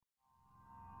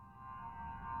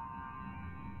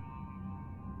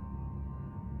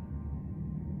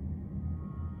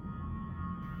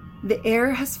The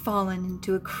air has fallen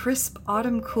into a crisp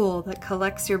autumn cool that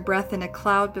collects your breath in a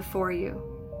cloud before you.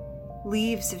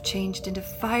 Leaves have changed into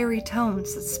fiery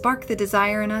tones that spark the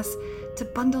desire in us to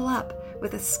bundle up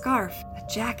with a scarf,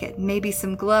 a jacket, maybe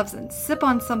some gloves, and sip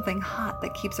on something hot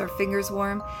that keeps our fingers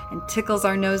warm and tickles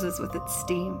our noses with its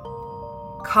steam.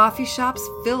 Coffee shops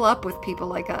fill up with people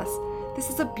like us. This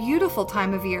is a beautiful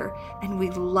time of year, and we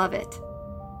love it.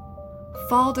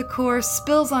 Fall decor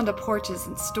spills onto porches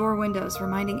and store windows,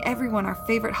 reminding everyone our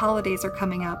favorite holidays are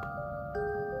coming up.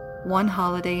 One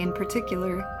holiday in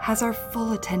particular has our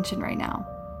full attention right now.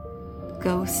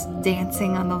 Ghosts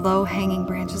dancing on the low-hanging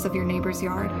branches of your neighbor's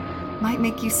yard might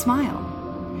make you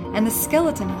smile, and the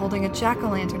skeleton holding a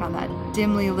jack-o'-lantern on that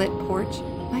dimly lit porch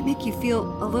might make you feel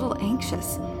a little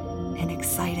anxious and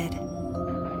excited.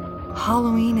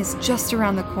 Halloween is just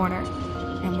around the corner,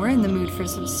 and we're in the mood for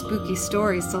some spooky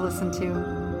stories to listen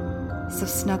to. So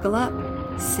snuggle up,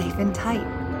 safe and tight.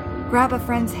 Grab a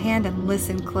friend's hand and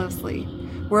listen closely.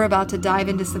 We're about to dive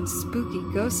into some spooky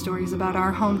ghost stories about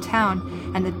our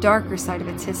hometown and the darker side of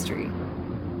its history.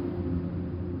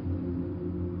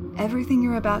 Everything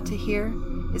you're about to hear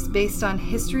is based on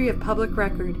history of public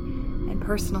record and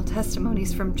personal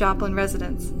testimonies from Joplin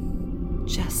residents,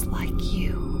 just like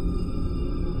you.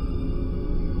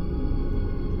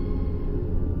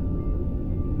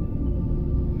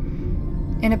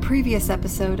 In a previous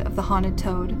episode of The Haunted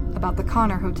Toad about the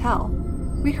Connor Hotel,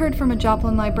 we heard from a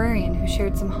Joplin librarian who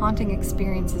shared some haunting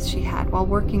experiences she had while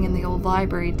working in the old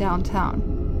library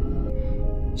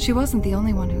downtown. She wasn't the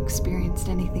only one who experienced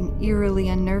anything eerily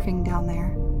unnerving down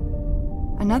there.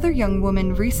 Another young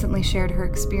woman recently shared her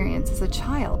experience as a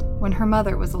child when her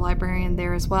mother was a librarian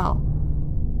there as well.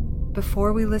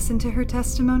 Before we listen to her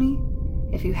testimony,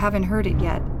 if you haven't heard it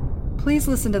yet, please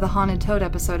listen to the Haunted Toad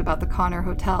episode about the Connor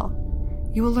Hotel.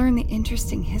 You will learn the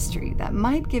interesting history that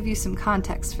might give you some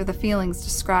context for the feelings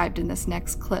described in this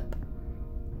next clip.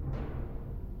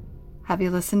 Have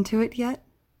you listened to it yet?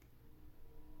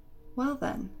 Well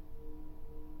then,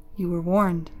 you were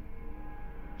warned.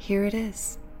 Here it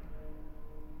is.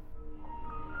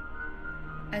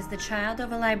 As the child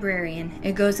of a librarian,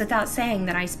 it goes without saying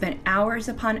that I spent hours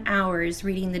upon hours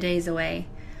reading the days away.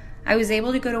 I was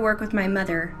able to go to work with my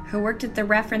mother, who worked at the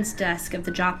reference desk of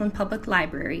the Joplin Public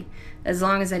Library. As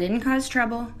long as I didn't cause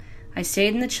trouble, I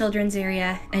stayed in the children's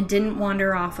area and didn't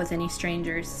wander off with any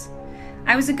strangers.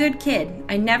 I was a good kid.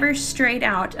 I never strayed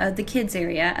out of the kids'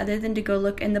 area other than to go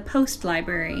look in the post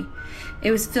library.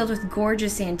 It was filled with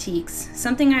gorgeous antiques,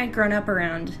 something I had grown up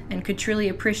around and could truly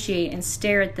appreciate and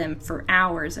stare at them for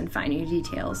hours and find new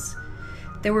details.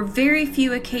 There were very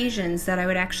few occasions that I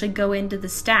would actually go into the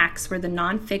stacks where the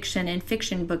nonfiction and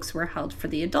fiction books were held for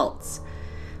the adults,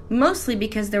 mostly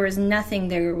because there was nothing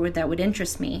there that would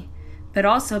interest me, but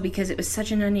also because it was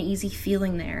such an uneasy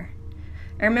feeling there.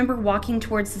 I remember walking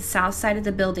towards the south side of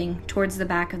the building, towards the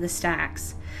back of the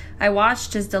stacks. I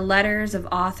watched as the letters of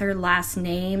author last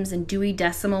names and Dewey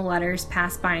Decimal letters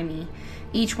passed by me,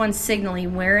 each one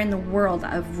signaling where in the world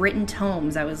of written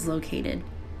tomes I was located.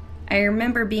 I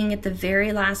remember being at the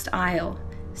very last aisle,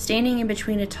 standing in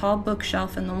between a tall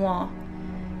bookshelf and the wall.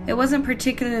 It wasn't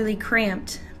particularly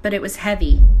cramped, but it was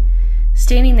heavy.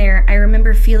 Standing there, I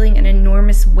remember feeling an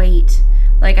enormous weight,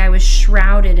 like I was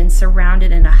shrouded and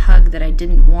surrounded in a hug that I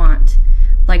didn't want,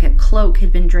 like a cloak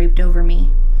had been draped over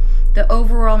me. The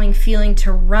overwhelming feeling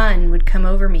to run would come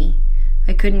over me.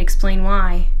 I couldn't explain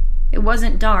why. It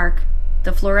wasn't dark.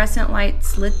 The fluorescent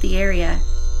lights lit the area,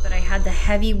 but I had the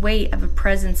heavy weight of a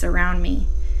presence around me,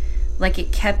 like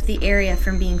it kept the area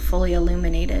from being fully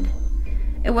illuminated.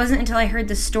 It wasn't until I heard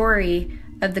the story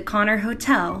of the Connor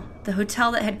Hotel, the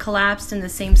hotel that had collapsed in the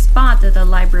same spot that the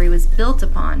library was built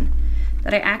upon,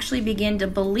 that I actually began to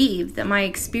believe that my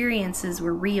experiences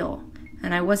were real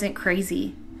and I wasn't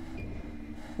crazy.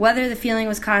 Whether the feeling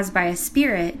was caused by a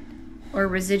spirit or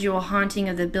residual haunting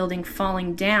of the building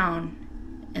falling down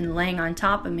and laying on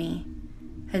top of me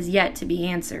has yet to be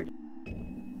answered.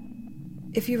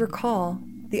 If you recall,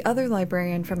 the other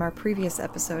librarian from our previous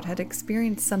episode had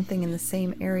experienced something in the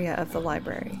same area of the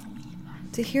library.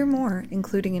 To hear more,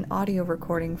 including an audio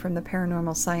recording from the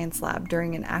Paranormal Science Lab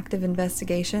during an active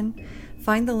investigation,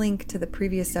 find the link to the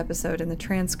previous episode in the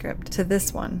transcript to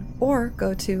this one, or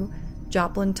go to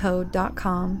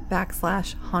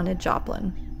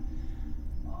joplintoad.com/hauntedjoplin.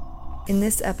 In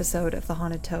this episode of The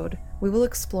Haunted Toad, we will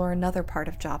explore another part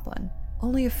of Joplin,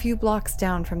 only a few blocks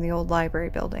down from the old library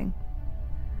building.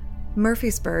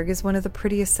 Murphysburg is one of the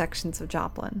prettiest sections of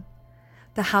Joplin.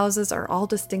 The houses are all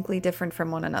distinctly different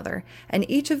from one another, and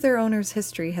each of their owners'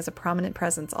 history has a prominent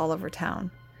presence all over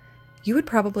town. You would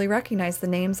probably recognize the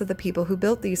names of the people who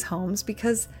built these homes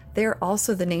because they are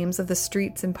also the names of the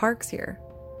streets and parks here.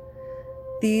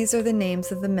 These are the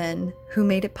names of the men who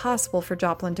made it possible for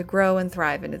Joplin to grow and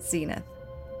thrive in its zenith,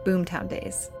 Boomtown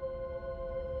days.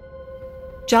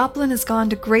 Joplin has gone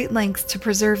to great lengths to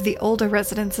preserve the older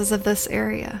residences of this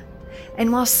area,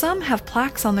 and while some have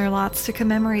plaques on their lots to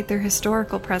commemorate their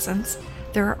historical presence,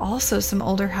 there are also some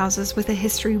older houses with a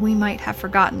history we might have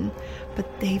forgotten,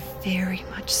 but they very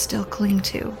much still cling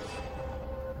to.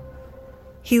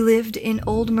 He lived in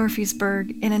Old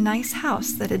Murfreesburg in a nice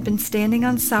house that had been standing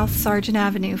on South Sargent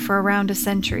Avenue for around a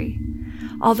century,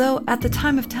 although at the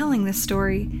time of telling this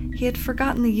story, he had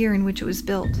forgotten the year in which it was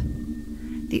built.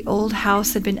 The old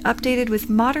house had been updated with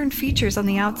modern features on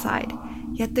the outside,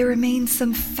 yet there remained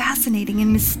some fascinating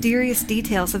and mysterious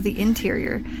details of the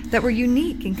interior that were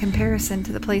unique in comparison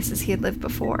to the places he had lived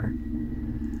before.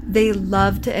 They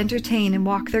loved to entertain and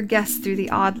walk their guests through the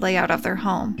odd layout of their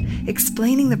home,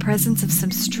 explaining the presence of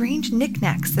some strange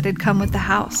knickknacks that had come with the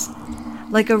house,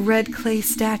 like a red clay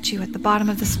statue at the bottom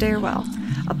of the stairwell,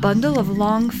 a bundle of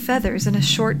long feathers in a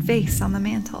short vase on the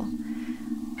mantel,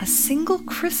 a single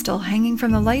crystal hanging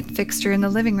from the light fixture in the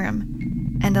living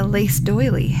room, and a lace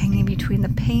doily hanging between the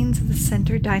panes of the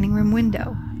center dining room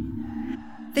window.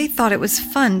 They thought it was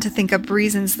fun to think up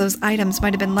reasons those items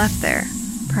might have been left there.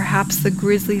 Perhaps the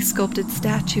grisly sculpted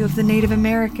statue of the Native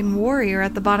American warrior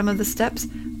at the bottom of the steps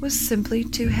was simply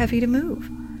too heavy to move.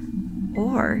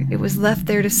 Or it was left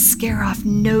there to scare off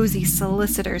nosy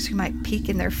solicitors who might peek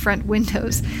in their front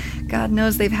windows. God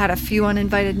knows they've had a few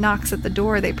uninvited knocks at the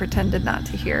door they pretended not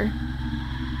to hear.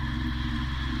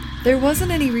 There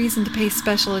wasn't any reason to pay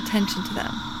special attention to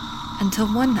them,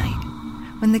 until one night,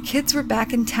 when the kids were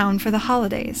back in town for the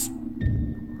holidays.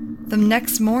 The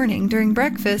next morning, during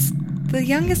breakfast, the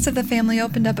youngest of the family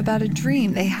opened up about a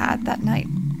dream they had that night.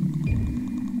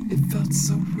 It felt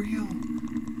so real.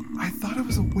 I thought I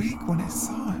was awake when I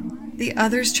saw him. The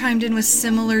others chimed in with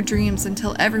similar dreams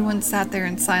until everyone sat there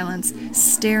in silence,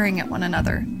 staring at one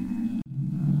another.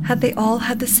 Had they all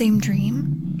had the same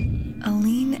dream? A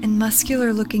lean and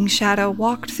muscular-looking shadow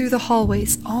walked through the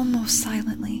hallways almost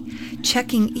silently,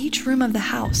 checking each room of the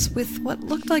house with what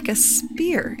looked like a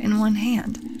spear in one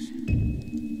hand.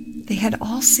 They had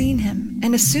all seen him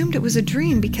and assumed it was a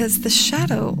dream because the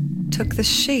shadow took the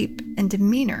shape and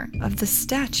demeanor of the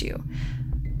statue,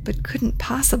 but couldn't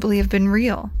possibly have been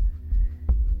real.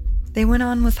 They went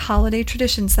on with holiday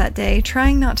traditions that day,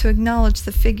 trying not to acknowledge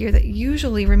the figure that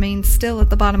usually remained still at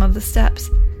the bottom of the steps.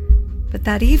 But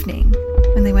that evening,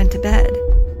 when they went to bed,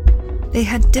 they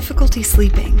had difficulty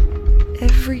sleeping.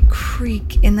 Every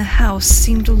creak in the house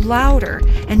seemed louder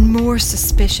and more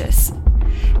suspicious.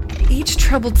 Each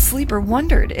troubled sleeper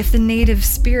wondered if the native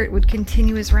spirit would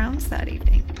continue his rounds that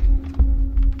evening.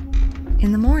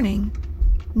 In the morning,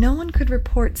 no one could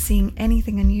report seeing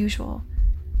anything unusual,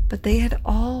 but they had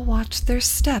all watched their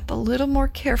step a little more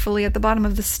carefully at the bottom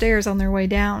of the stairs on their way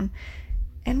down,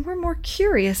 and were more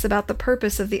curious about the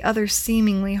purpose of the other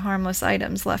seemingly harmless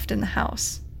items left in the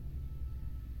house.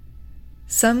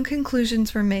 Some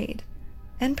conclusions were made,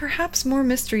 and perhaps more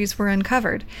mysteries were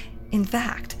uncovered. In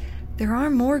fact, there are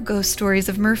more ghost stories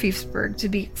of Murfreesburg to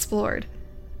be explored,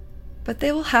 but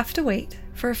they will have to wait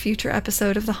for a future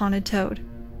episode of The Haunted Toad.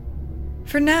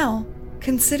 For now,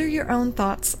 consider your own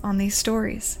thoughts on these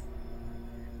stories.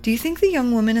 Do you think the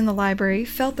young woman in the library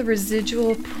felt the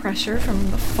residual pressure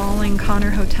from the falling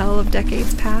Connor Hotel of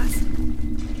decades past?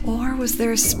 Or was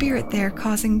there a spirit there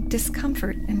causing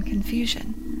discomfort and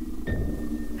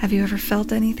confusion? Have you ever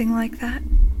felt anything like that?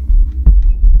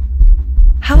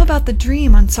 How about the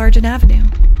dream on Sargent Avenue?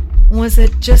 Was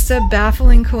it just a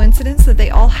baffling coincidence that they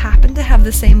all happened to have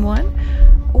the same one?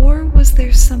 Or was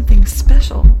there something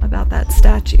special about that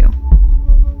statue?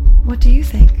 What do you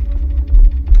think?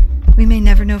 We may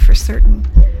never know for certain,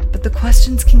 but the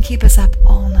questions can keep us up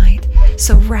all night.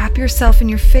 So wrap yourself in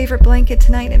your favorite blanket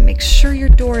tonight and make sure your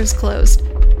door is closed.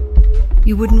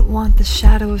 You wouldn't want the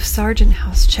shadow of Sargent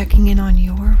House checking in on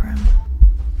your room.